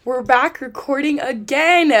We're back recording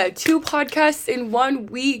again. 2 podcasts in 1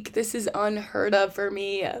 week. This is unheard of for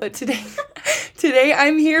me. But today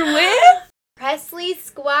I'm here with preslee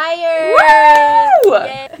Squires. Woo!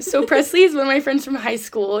 Yeah. So Preslee is one of my friends from high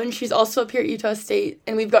school, and she's also up here at Utah State.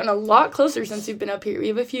 And we've gotten a lot closer since we've been up here. We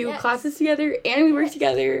have a few classes together, and we work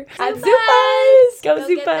together at Zupas. Go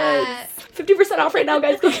Zupas! 50% off right now,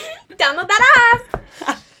 guys. Download that app.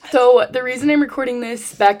 So the reason I'm recording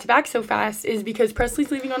this back-to-back so fast is because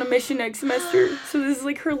Preslee's leaving on a mission next semester. So this is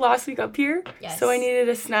like her last week up here. Yes. So I needed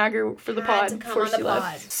a snagger for the pod before she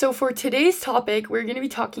left. So for today's topic, we're going to be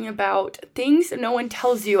talking about things no one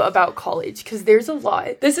tells you about college, because there's a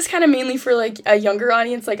lot. This is kind of mainly for like a younger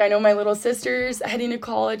audience. Like I know my little sister's heading to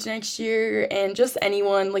college next year, and just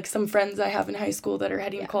anyone, like some friends I have in high school that are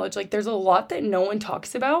heading to college. Like there's a lot that no one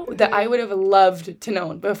talks about that I would have loved to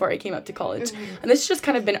know before I came up to college. And this has just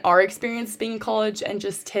kind of been our experience being in college and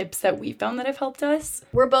just tips that we found that have helped us.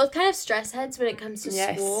 We're both kind of stress heads when it comes to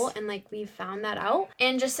school, and like we found that out,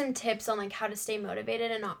 and just some tips on like how to stay motivated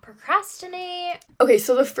and not procrastinate. Okay,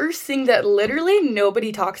 so the first thing that literally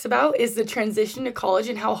nobody talks about is the transition to college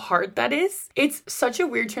and how hard that is. It's such a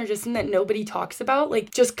weird transition that nobody talks about,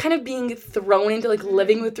 like just kind of being thrown into like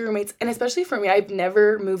living with roommates. And especially for me, I've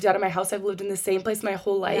never moved out of my house. I've lived in the same place my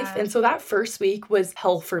whole life. And so that first week was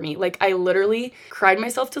hell for me. Like I literally cried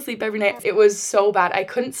myself to sleep every night. It was so bad. I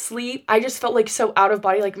couldn't sleep. I just felt like so out of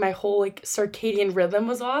body. Like my whole like circadian rhythm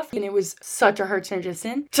was off, and it was such a hard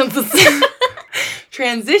transition.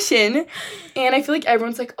 And I feel like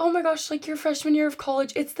everyone's like, oh my gosh, like your freshman year of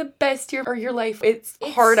college, it's the best year of your life. It's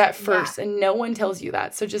hard at first, and no one tells you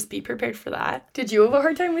that. So just be prepared for that. Did you have a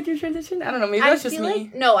hard time with your transition? I don't know. Maybe that's just me.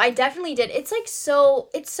 No, I definitely did. It's like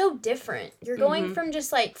it's so different. You're going from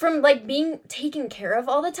just like being taken care of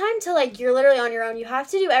all the time to like you're literally on your own. You have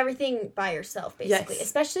to do everything by yourself, basically. Yes.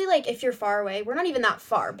 Especially like if you're far away. We're not even that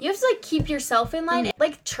far. You have to like keep yourself in line.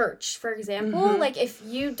 Like church, for example. Like if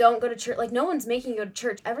you don't go to church, like no one's making you go to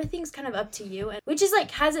church. Everything's kind of up to you, and which is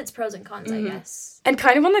like has its pros and cons, I guess. And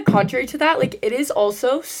kind of on the contrary to that, like it is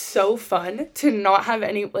also so fun to not have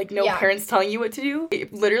any like parents telling you what to do.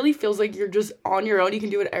 It literally feels like you're just on your own. You can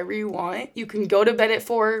do whatever you want. You can go to bed at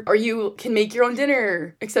 4, or you can make your own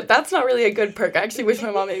dinner. Except that's not really a good perk. I actually wish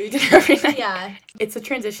my mom made me dinner every night. Yeah. It's a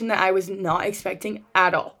transition that I was not expecting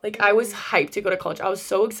at all. Like I was hyped to go to college. I was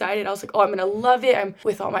so excited. I was like, oh, I'm gonna love it. I'm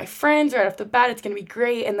with all my friends right off the bat. It's gonna be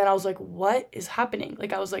great. And then I was like, what is happening?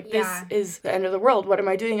 Like I was like, this is the end of the world. What am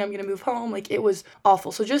I doing? I'm gonna move home. Like it was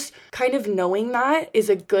awful. So just kind of knowing that is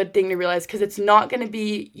a good thing to realize, because it's not gonna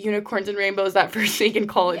be unicorns and rainbows that first week in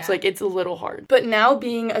college. Like it's a little hard. But now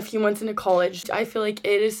being a few months into college, I feel like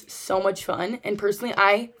it is so much fun. And personally,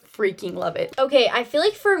 I freaking love it. Okay, I feel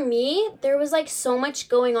like for me, there was like so much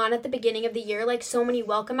going on at the beginning of the year, like so many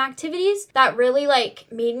welcome activities that really like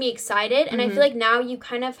made me excited. And I feel like now you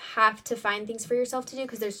kind of have to find things for yourself to do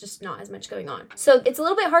because there's just not as much going on. So it's a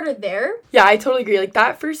little bit harder there. Yeah, I totally agree. Like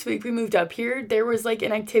that first week we moved up here, there was like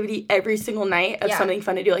an activity every single night of something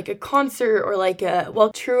fun to do, like a concert or like a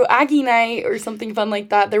true Aggie night or something fun like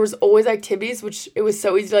that. There was always activities, which it was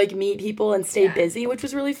so easy to like meet people and stay busy, which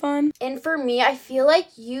was really fun. And for me, I feel like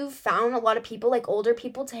you've found a lot of people, like older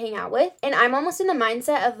people to hang out with, and I'm almost in the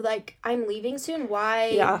mindset of like, I'm leaving soon.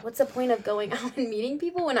 What's the point of going out and meeting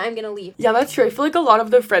people when I'm gonna leave? Yeah, that's true. I feel like a lot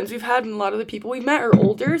of the friends we've had and a lot of the people we've met are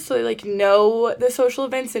older, so they like know the social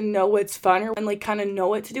events and know what's fun and like kind of know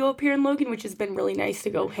what to do up here in Logan, which has been really nice to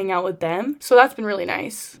go hang out with them. So that's been really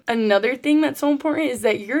nice. Another thing that's so important is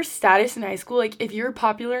that your status in high school, like if you're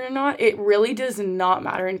popular or not, it really does not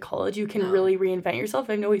matter in college. You can really reinvent yourself.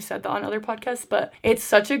 I know we've said that on other podcasts, but it's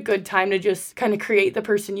such a good time to just kind of create the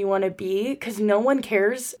person you want to be, because no one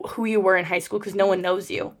cares who you were in high school because no one knows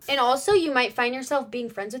you. And also you might find yourself being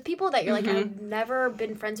friends with people that you're like, I've never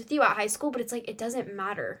been friends with you at high school, but it's like, it doesn't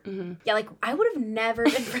matter. Yeah, like I would have never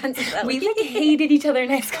been friends with that. We like hated each other in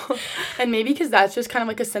high school. And maybe because that's just kind of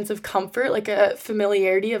like a sense of comfort, like a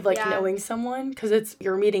familiarity of like knowing someone, because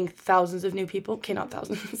you're meeting thousands of new people. Okay, not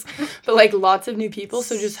thousands, but like lots of new people.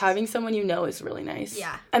 So just having someone you know is really nice.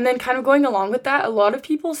 Yeah. And then kind of going along with that, a lot of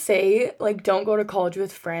people say like don't go to college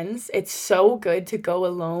with friends. It's so good to go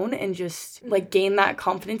alone and just like gain that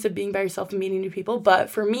confidence of being by yourself and meeting new people. But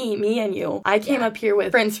for me and you, I came up here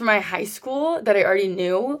with friends from my high school that I already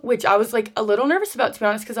knew, which I was like a little nervous about, to be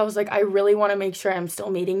honest, because I was like, I really want to make sure I'm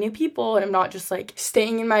still meeting new people and I'm not just like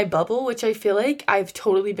staying in my bubble, which I feel like I've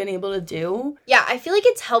totally been able to do. Yeah, I feel like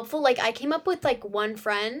it's helpful. Like I came up with like one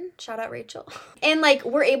friend, shout out Rachel, and like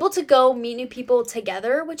we're able to go meet new people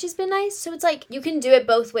together, which has been nice. So it's like you can do it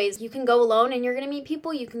both ways. You can go alone and you're going to meet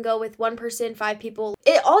people. You can go with one person, 5 people.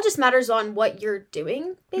 It all just matters on what you're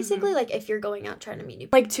doing, basically. Like, if you're going out trying to meet new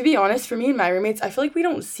people. Like, to be honest, for me and my roommates, I feel like we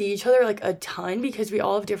don't see each other, like, a ton because we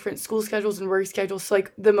all have different school schedules and work schedules. So,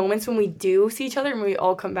 like, the moments when we do see each other and we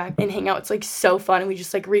all come back and hang out, it's, like, so fun. And we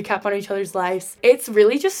just, like, recap on each other's lives. It's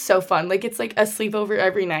really just so fun. Like, it's, like, a sleepover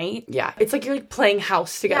every night. Yeah. It's, like, you're, like, playing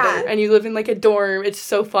house together. And you live in, like, a dorm. It's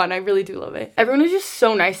so fun. I really do love it. Everyone is just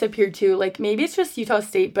so nice up here, too. Like, maybe it's just Utah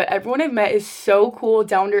State, but everyone I've met is so cool,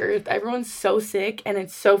 down to earth. Everyone's so sick, and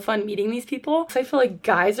it's so fun meeting these people. So I feel like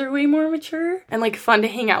guys are way more mature and, like, fun to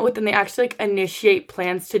hang out with, and they actually, like, initiate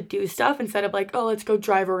plans to do stuff instead of, like, oh, let's go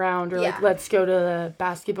drive around, or, like, let's go to the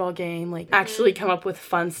basketball game. Like, actually come up with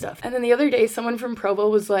fun stuff. And then the other day, someone from Provo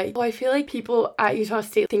was like, oh, I feel like people at Utah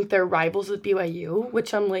State think they're rivals with BYU,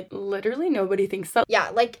 which I'm like, literally nobody thinks that. Yeah,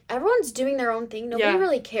 like, everyone's doing their own thing. Nobody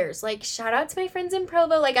really cares. Like, shout out to my friends in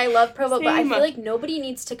Provo. Like, I love Provo, but I feel like nobody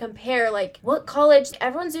needs to compare, like, what college.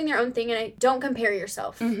 Everyone's doing their own thing, and I don't compare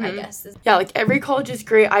yourself, I guess. Yeah, like, every college is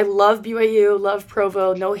great. I love BYU, love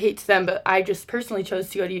Provo, no hate to them, but I just personally chose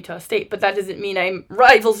to go to Utah State. But that doesn't mean I'm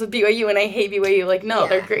rivals with BYU and I hate BYU. Like, no,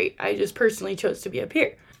 they're great. I just personally chose to be up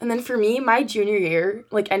here. And then for me, my junior year,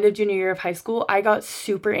 like end of junior year of high school, I got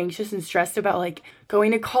super anxious and stressed about like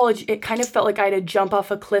going to college. It kind of felt like I had to jump off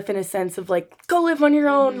a cliff in a sense of like, go live on your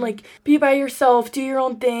own, like be by yourself, do your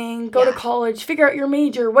own thing, go to college, figure out your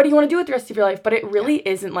major. What do you want to do with the rest of your life? But it really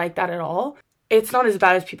isn't like that at all. It's not as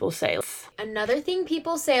bad as people say. Another thing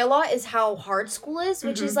people say a lot is how hard school is,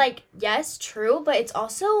 which is like, yes, true, but it's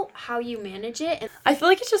also how you manage it. And I feel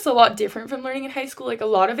like it's just a lot different from learning in high school. Like a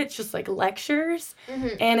lot of it's just like lectures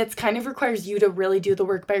and it's kind of requires you to really do the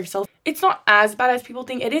work by yourself. It's not as bad as people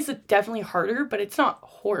think. It is definitely harder, but it's not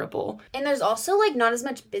horrible. And there's also like not as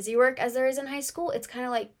much busy work as there is in high school. It's kind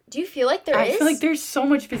of like, do you feel like there is? I feel like there's so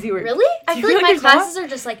much busy work. Really? I feel like my classes are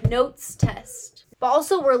just like notes, tests. But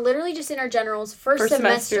also, we're literally just in our generals first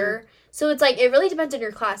semester. So it's like, it really depends on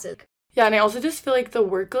your classes. Yeah, and I also just feel like the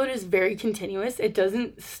workload is very continuous. It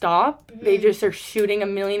doesn't stop. They just are shooting a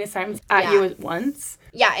million assignments at you at once.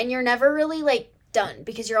 Yeah, and you're never really, like, done.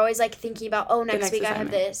 Because you're always, like, thinking about, oh, next week I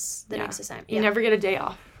have this. The next assignment. You never get a day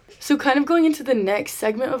off. So kind of going into the next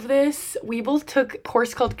segment of this, we both took a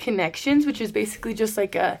course called Connections, which is basically just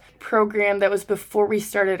like a program that was before we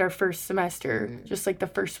started our first semester, just like the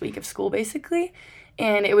first week of school basically.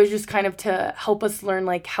 And it was just kind of to help us learn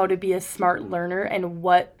like how to be a smart learner and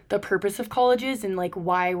what the purpose of college is and like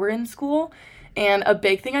why we're in school. And a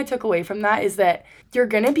big thing I took away from that is that you're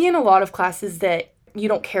going to be in a lot of classes that you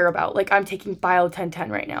don't care about. Like, I'm taking Bio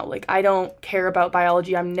 1010 right now. Like, I don't care about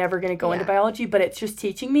biology. I'm never going to go into biology, but it's just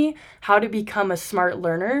teaching me how to become a smart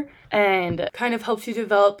learner and kind of helps you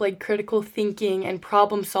develop, like, critical thinking and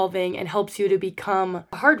problem solving and helps you to become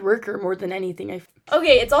a hard worker more than anything.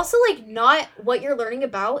 Okay, it's also, like, not what you're learning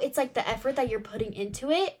about. It's, like, the effort that you're putting into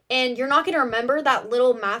it. And you're not going to remember that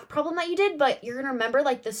little math problem that you did, but you're going to remember,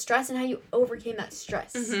 like, the stress and how you overcame that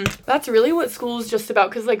stress. That's really what school is just about.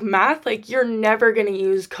 Because, like, math, like, you're never going to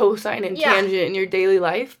use cosine and tangent in your daily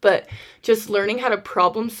life. But just learning how to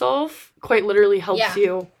problem solve quite literally helps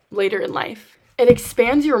you later in life. It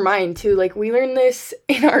expands your mind, too. Like, we learned this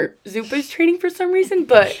in our Zupas training for some reason,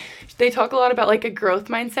 but they talk a lot about, like, a growth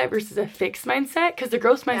mindset versus a fixed mindset, because the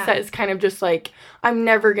growth mindset is kind of just, like, I'm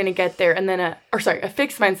never going to get there, and then a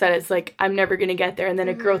fixed mindset is, like, I'm never going to get there, and then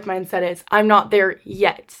a growth mindset is, I'm not there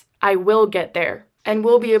yet. I will get there, and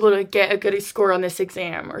we'll be able to get a good score on this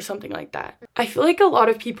exam, or something like that. I feel like a lot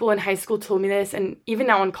of people in high school told me this, and even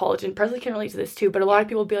now in college, and Presley can relate to this too, but a lot of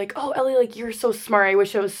people will be like, oh, Ellie, like, you're so smart. I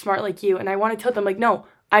wish I was smart like you. And I want to tell them, like, no,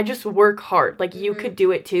 I just work hard. Like, you could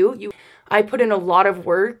do it too. I put in a lot of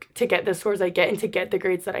work to get the scores I get and to get the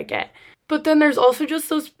grades that I get. But then there's also just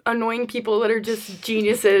those annoying people that are just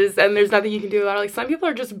geniuses and there's nothing you can do about it. Like, some people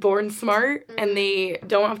are just born smart and they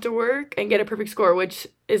don't have to work and get a perfect score, which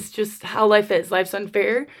is just how life is. Life's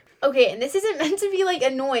unfair. Okay, and this isn't meant to be, like,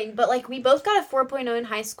 annoying, but, like, we both got a 4.0 in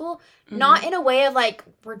high school, not in a way of, like,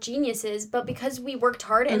 we're geniuses, but because we worked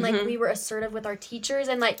hard and, like, we were assertive with our teachers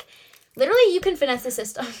and, like, literally, you can finesse the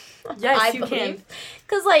system. Yes, you can.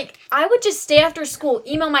 Because, like, I would just stay after school,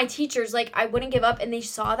 email my teachers. Like, I wouldn't give up, and they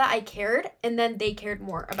saw that I cared, and then they cared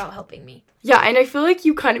more about helping me. Yeah, and I feel like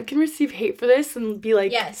you kind of can receive hate for this and be,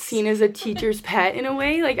 like, seen as a teacher's pet in a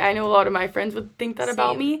way. Like, I know a lot of my friends would think that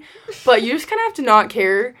about me. But you just kind of have to not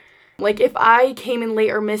care. Like, if I came in late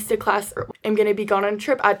or missed a class or am going to be gone on a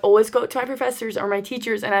trip, I'd always go to my professors or my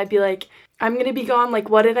teachers, and I'd be like, I'm going to be gone, like,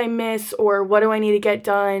 what did I miss, or what do I need to get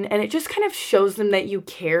done? And it just kind of shows them that you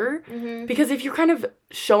care, because if you're kind of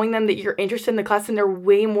showing them that you're interested in the class, then they're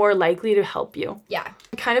way more likely to help you. Yeah.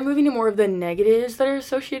 Kind of moving to more of the negatives that are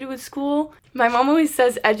associated with school. My mom always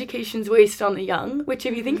says education's wasted on the young, which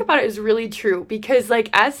if you think about it is really true, because like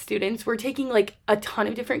as students, we're taking like a ton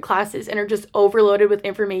of different classes and are just overloaded with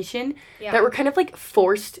information that we're kind of like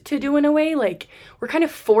forced to do in a way. Like we're kind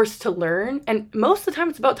of forced to learn, and most of the time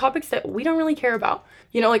it's about topics that we don't really care about.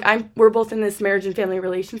 You know, like we're both in this marriage and family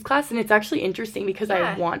relations class, and it's actually interesting because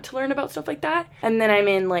I want to learn about stuff like that. And then I'm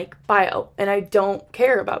in like bio, and I don't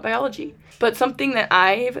care about biology. But something that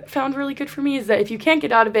I've found really good for me is that if you can't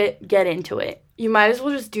get out of it, get into it. You might as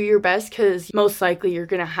well just do your best, because most likely you're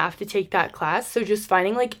going to have to take that class. So just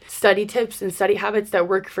finding like study tips and study habits that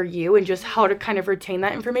work for you and just how to kind of retain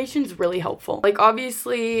that information is really helpful. Like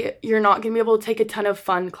obviously you're not going to be able to take a ton of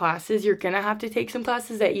fun classes. You're going to have to take some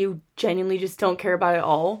classes that you genuinely just don't care about at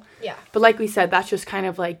all. Yeah. But like we said, that's just kind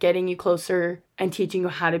of like getting you closer and teaching you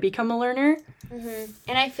how to become a learner.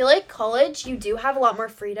 And I feel like college, you do have a lot more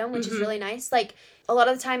freedom, which is really nice. Like a lot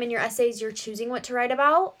of the time in your essays, you're choosing what to write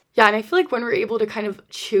about. Yeah, and I feel like when we're able to kind of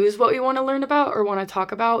choose what we want to learn about or want to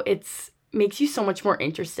talk about, it's makes you so much more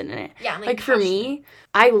interested in it. Yeah, like for me,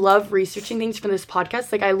 I love researching things for this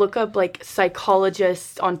podcast. Like I look up like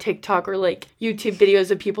psychologists on TikTok or like YouTube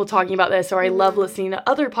videos of people talking about this, or I love listening to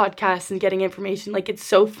other podcasts and getting information. Like it's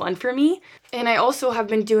so fun for me. And I also have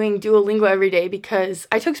been doing Duolingo every day because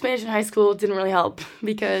I took Spanish in high school. It didn't really help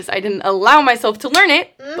because I didn't allow myself to learn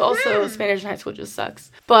it. But also Spanish in high school just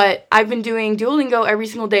sucks. But I've been doing Duolingo every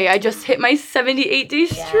single day. I just hit my 78-day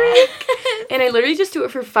streak. And I literally just do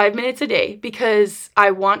it for 5 minutes a day because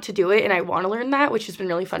I want to do it and I want to learn that, which has been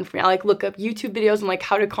really fun for me. I like look up YouTube videos and like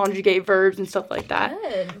how to conjugate verbs and stuff like that.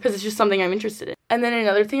 Because it's just something I'm interested in. And then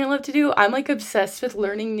another thing I love to do, I'm like obsessed with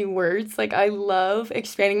learning new words. Like I love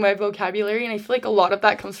expanding my vocabulary, and I feel like a lot of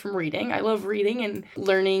that comes from reading. I love reading and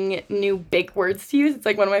learning new big words to use. It's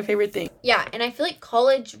like one of my favorite things. Yeah, and I feel like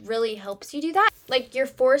college really helps you do that. Like you're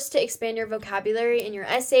forced to expand your vocabulary in your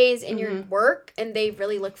essays, in your work, and they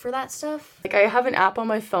really look for that stuff. Like I have an app on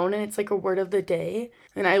my phone and it's like a word of the day,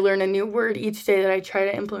 and I learn a new word each day that I try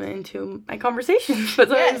to implement into my conversations, but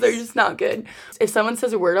sometimes they're just not good. If someone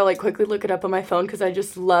says a word, I'll like quickly look it up on my phone because I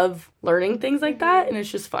just love learning things like that, and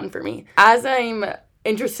it's just fun for me. As I'm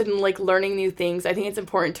interested in like learning new things, I think it's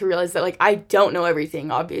important to realize that like I don't know everything.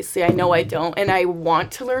 Obviously I know I don't, and I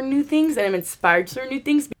want to learn new things and I'm inspired to learn new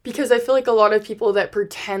things, because I feel like a lot of people that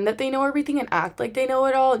pretend that they know everything and act like they know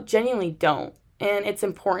it all genuinely don't. And it's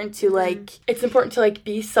important to like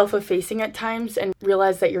be self-effacing at times and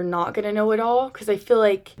realize that you're not going to know it all, because I feel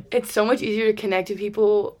like it's so much easier to connect with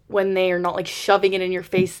people when they are not like shoving it in your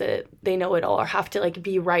face that they know it all or have to like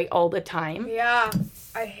be right all the time. Yeah,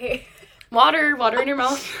 I hate water in your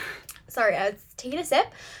mouth. Sorry, I was taking a sip.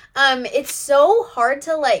 It's so hard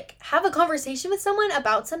to like have a conversation with someone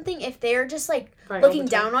about something if they're just like looking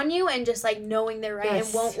down on you and just like knowing they're right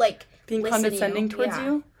and won't like being condescending towards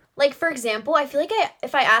you. Like, for example, I feel like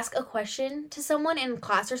if I ask a question to someone in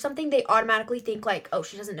class or something, they automatically think, like, oh,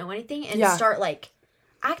 she doesn't know anything, and start, like,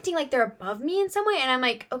 acting like they're above me in some way. And I'm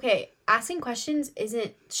like, okay, asking questions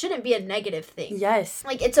shouldn't be a negative thing. Yes.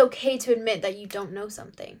 Like, it's okay to admit that you don't know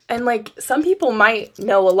something. And, like, some people might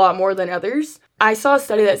know a lot more than others. I saw a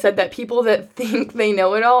study that said that people that think they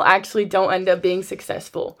know it all actually don't end up being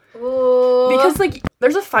successful. Ooh. Because, like,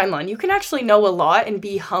 there's a fine line. You can actually know a lot and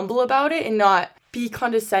be humble about it and not be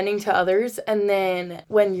condescending to others, and then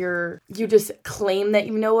when you just claim that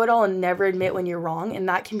you know it all and never admit when you're wrong, and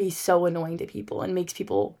that can be so annoying to people and makes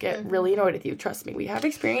people get really annoyed with you. Trust me, we have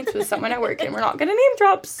experience with someone at work, and we're not gonna name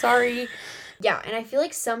drop, sorry. Yeah, and I feel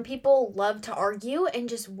like some people love to argue and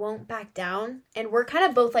just won't back down, and we're kind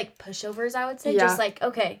of both like pushovers, I would say. Just like,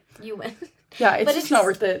 okay, you win. Yeah, it's just not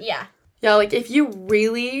worth it. Yeah, like, if you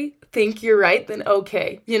really think you're right, then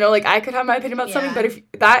okay. You know, like, I could have my opinion about something, but if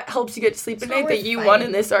that helps you get to sleep at night that you won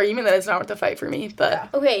in this argument, then it's not worth the fight for me. But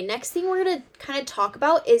okay, next thing we're going to kind of talk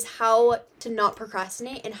about is how to not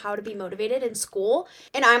procrastinate and how to be motivated in school.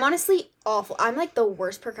 And I'm honestly awful. I'm, like, the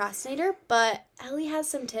worst procrastinator, but Ellie has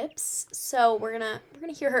some tips, so we're gonna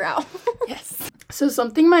hear her out. Yes. So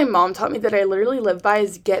something my mom taught me that I literally live by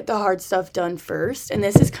is get the hard stuff done first. And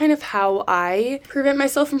this is kind of how I prevent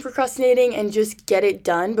myself from procrastinating and just get it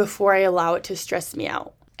done before I allow it to stress me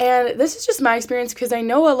out. And this is just my experience because I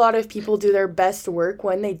know a lot of people do their best work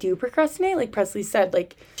when they do procrastinate. Like Preslee said,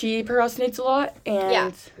 like, she procrastinates a lot. And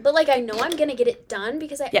yeah, but, like, I know I'm going to get it done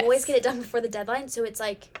because I always get it done before the deadline. So it's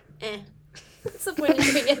like, What's the point of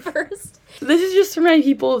doing it first? This is just to remind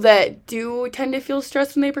people that do tend to feel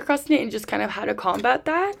stressed when they procrastinate and just kind of how to combat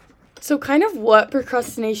that. So kind of what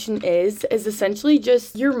procrastination is essentially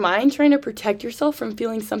just your mind trying to protect yourself from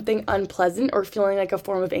feeling something unpleasant or feeling like a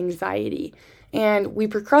form of anxiety. And we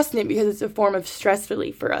procrastinate because it's a form of stress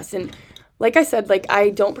relief for us. And like I said, like I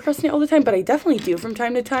don't procrastinate all the time, but I definitely do from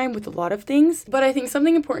time to time with a lot of things. But I think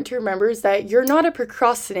something important to remember is that you're not a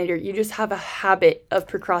procrastinator. You just have a habit of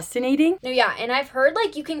procrastinating. No, yeah. And I've heard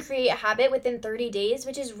like you can create a habit within 30 days,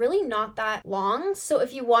 which is really not that long. So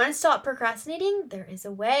if you want to stop procrastinating, there is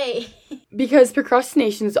a way. Because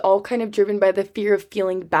procrastination is all kind of driven by the fear of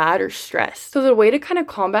feeling bad or stressed. So the way to kind of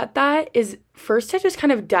combat that is first to just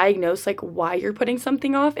kind of diagnose like why you're putting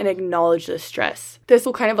something off and acknowledge the stress. This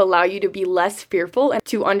will kind of allow you to be less fearful and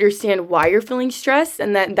to understand why you're feeling stressed,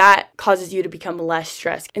 and that causes you to become less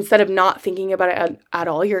stressed. Instead of not thinking about it at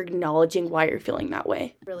all, you're acknowledging why you're feeling that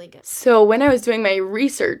way. Really good. So when I was doing my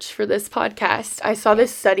research for this podcast, I saw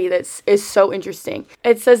this study that is so interesting.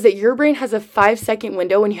 It says that your brain has a 5-second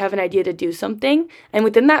window when you have an idea to do something, and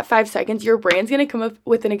within that 5 seconds, your brain's going to come up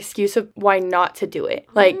with an excuse of why not to do it.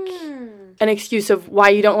 Like an excuse of why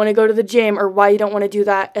you don't want to go to the gym or why you don't want to do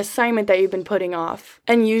that assignment that you've been putting off.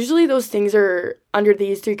 And usually those things are under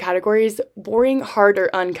these 3 categories: boring, hard, or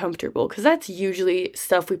uncomfortable, because that's usually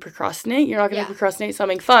stuff we procrastinate. You're not going to procrastinate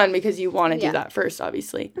something fun because you want to do that first,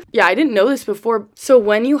 obviously. Yeah, I didn't know this before. So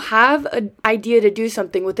when you have an idea to do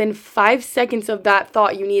something, within 5 seconds of that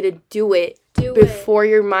thought, you need to do it before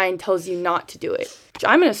your mind tells you not to do it. Which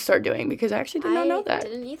I'm going to start doing because I actually did not know that. I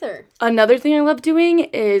didn't either. Another thing I love doing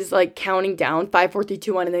is like counting down 5, 4, 3,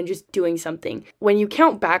 2, 1 and then just doing something. When you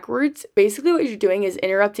count backwards, basically what you're doing is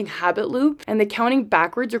interrupting habit loop, and the counting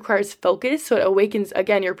backwards requires focus, so it awakens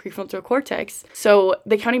again your prefrontal cortex. So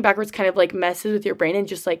the counting backwards kind of like messes with your brain and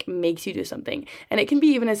just like makes you do something. And it can be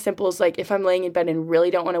even as simple as like if I'm laying in bed and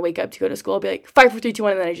really don't want to wake up to go to school, I'll be like 5, 4, 3, 2,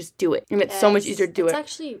 1 and then I just do it. And it's so much easier to do it.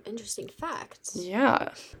 That's actually interesting facts.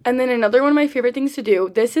 Yeah. And then another one of my favorite things to do,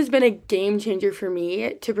 this has been a game changer for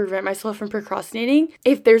me to prevent myself from procrastinating.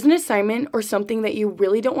 If there's an assignment or something that you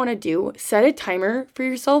really don't want to do, set a timer for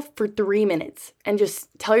yourself for 3 minutes and just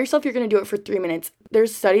tell yourself you're going to do it for 3 minutes.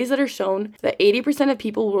 There's studies that are shown that 80% of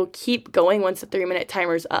people will keep going once the 3-minute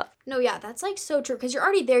timer's up. No, yeah, that's like so true because you're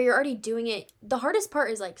already there, you're already doing it. The hardest part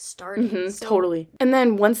is like starting. Totally. And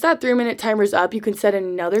then once that 3-minute timer's up, you can set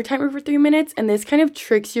another timer for 3 minutes, and this kind of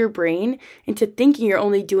tricks your brain into thinking you're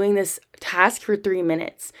only doing this task for 3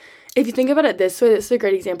 minutes. If you think about it this way, this is a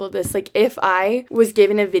great example of this. Like if I was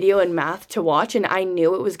given a video in math to watch and I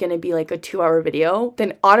knew it was going to be like a 2-hour video,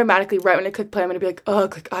 then automatically right when I click play, I'm going to be like, oh,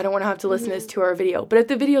 I don't want to have to listen to this 2-hour video. But if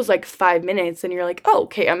the video is like 5 minutes, then you're like, oh,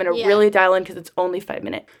 okay, I'm going to really dial in because it's only 5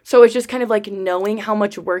 minutes. So it's just kind of like knowing how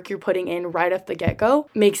much work you're putting in right off the get-go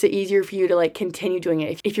makes it easier for you to like continue doing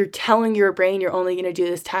it. If you're telling your brain you're only going to do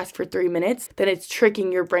this task for 3 minutes, then it's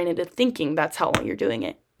tricking your brain into thinking that's how long you're doing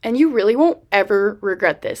it. And you really won't ever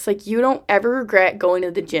regret this. Like, you don't ever regret going to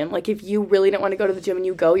the gym. Like, if you really don't want to go to the gym and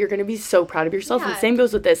you go, you're going to be so proud of yourself. And same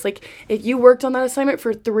goes with this. Like, if you worked on that assignment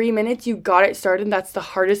for 3 minutes, you got it started, and that's the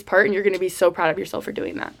hardest part, and you're going to be so proud of yourself for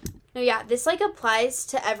doing that. No, yeah, this, like, applies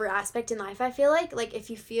to every aspect in life, I feel like. Like, if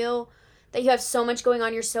you feel that you have so much going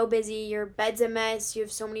on, you're so busy, your bed's a mess, you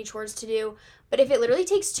have so many chores to do. But if it literally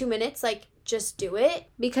takes 2 minutes, like, just do it,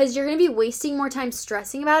 because you're going to be wasting more time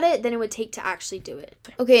stressing about it than it would take to actually do it.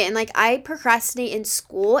 Okay, and like I procrastinate in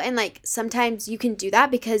school, and like sometimes you can do that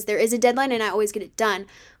because there is a deadline and I always get it done.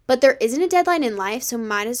 But there isn't a deadline in life, so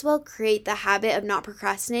might as well create the habit of not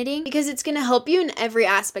procrastinating because it's going to help you in every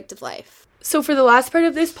aspect of life. So for the last part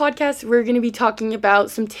of this podcast, we're going to be talking about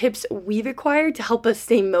some tips we've acquired to help us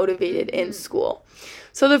stay motivated in school.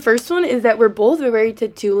 So the first one is that we're both very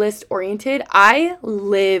to-do list oriented. I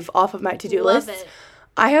live off of my to-do list. Love it.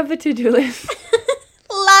 I have a to-do list.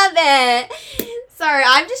 Love it. Sorry,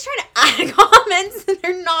 I'm just trying to add comments and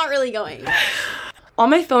they're not really going. On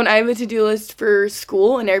my phone, I have a to-do list for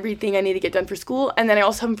school and everything I need to get done for school. And then I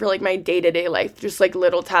also have them for like my day-to-day life, just like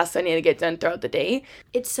little tasks I need to get done throughout the day.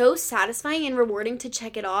 It's so satisfying and rewarding to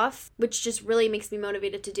check it off, which just really makes me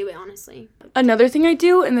motivated to do it, honestly. Another thing I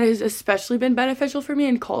do, and that has especially been beneficial for me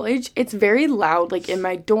in college, it's very loud, like in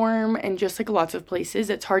my dorm and just like lots of places.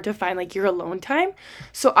 It's hard to find like your alone time.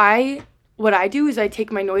 So what I do is I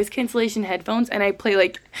take my noise cancellation headphones and I play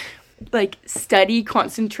like study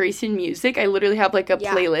concentration music. I literally have like a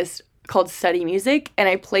playlist called study music, and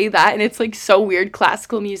I play that, and it's like so weird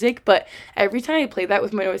classical music, but every time I play that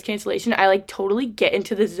with my noise cancellation, I like totally get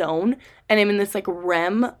into the zone and I'm in this like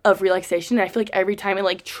REM of relaxation, and I feel like every time it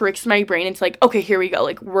like tricks my brain into like, okay, here we go,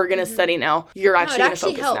 like we're gonna study now, you're actually gonna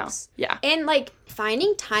focus helps. Now. Yeah. And like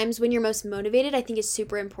finding times when you're most motivated, I think is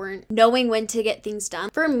super important. Knowing when to get things done.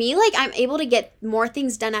 For me, like I'm able to get more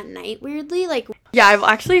things done at night, weirdly. Like Yeah, I've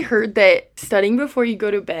actually heard that studying before you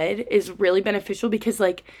go to bed is really beneficial because,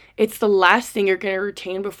 like, it's the last thing you're going to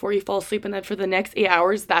retain before you fall asleep. And then for the next 8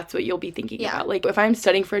 hours, that's what you'll be thinking about. Like, if I'm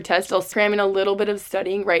studying for a test, I'll cram in a little bit of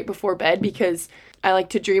studying right before bed because I like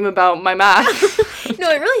to dream about my math. No,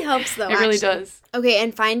 it really helps, though. It really does. Okay,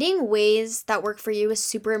 and finding ways that work for you is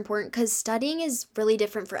super important because studying is really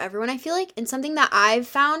different for everyone, I feel like. And something that I've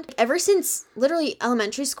found ever since literally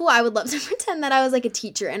elementary school, I would love to pretend that I was like a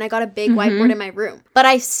teacher and I got a big whiteboard in my room. But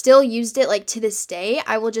I still used it like to this day.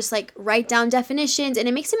 I will just like write down definitions and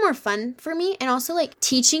it makes it more fun for me. And also like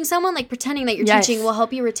teaching someone, like pretending that you're teaching will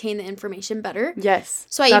help you retain the information better. Yes.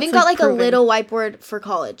 So I even got like proven. A little whiteboard for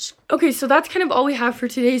college. Okay, so that's kind of all we have for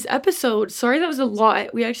today's episode. Sorry that was a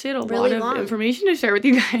lot. We actually had a lot of information to share with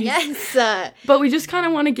you guys. Yes. But we just kind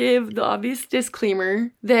of want to give the obvious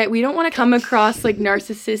disclaimer that we don't want to come across like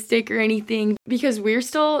narcissistic or anything because we're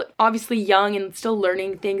still obviously young and still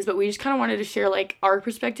learning things, but we just kind of wanted to share like our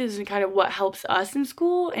perspectives and kind of what helps us in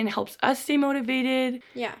school and helps us stay motivated.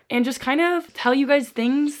 Yeah. And just kind of tell you guys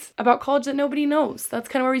things about college that nobody knows. That's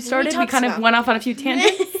kind of where we started. We kind of went off on a few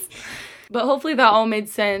tangents. But hopefully that all made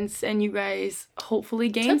sense and you guys hopefully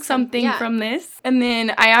gained something from this. And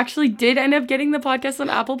then I actually did end up getting the podcast on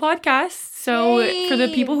Apple Podcasts. So for the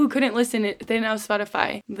people who couldn't listen, if they didn't have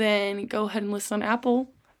Spotify, then go ahead and listen on Apple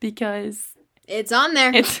because it's on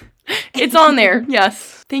there. It's on there,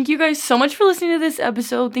 yes. Thank you guys so much for listening to this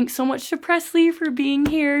episode. Thanks so much to Preslee for being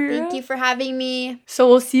here. Thank you for having me. So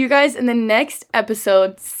we'll see you guys in the next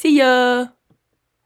episode. See ya!